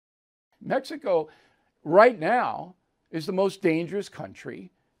Mexico right now is the most dangerous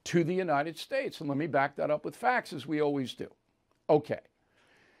country to the United States. And let me back that up with facts, as we always do. Okay.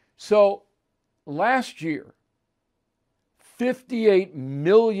 So last year, 58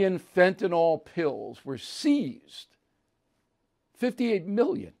 million fentanyl pills were seized. 58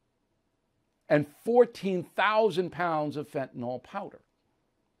 million. And 14,000 pounds of fentanyl powder.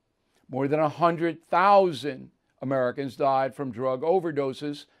 More than 100,000 Americans died from drug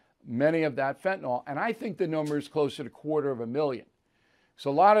overdoses, many of that fentanyl. And I think the number is closer to 250,000. So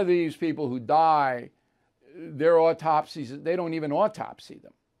a lot of these people who die, their autopsies, they don't even autopsy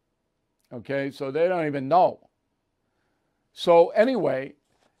them. Okay, so they don't even know. So anyway,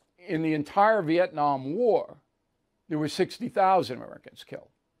 in the entire Vietnam War, there were 60,000 Americans killed,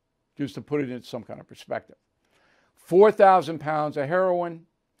 just to put it in some kind of perspective. 4,000 pounds of heroin,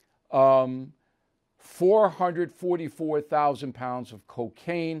 444,000 pounds of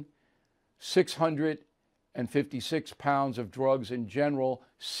cocaine, 656 pounds of drugs in general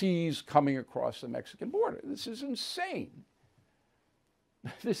seized coming across the Mexican border. This is insane.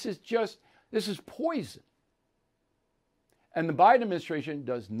 This is poison. And the Biden administration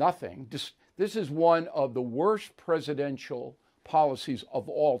does nothing. This is one of the worst presidential policies of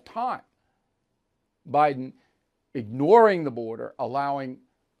all time. Biden ignoring the border, allowing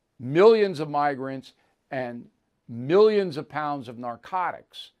millions of migrants and millions of pounds of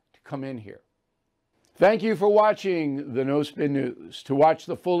narcotics to come in here. Thank you for watching the No Spin News. To watch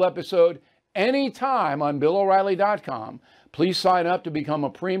the full episode anytime on BillO'Reilly.com, please sign up to become a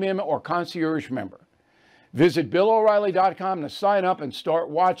premium or concierge member. Visit BillO'Reilly.com to sign up and start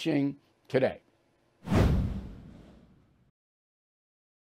watching today.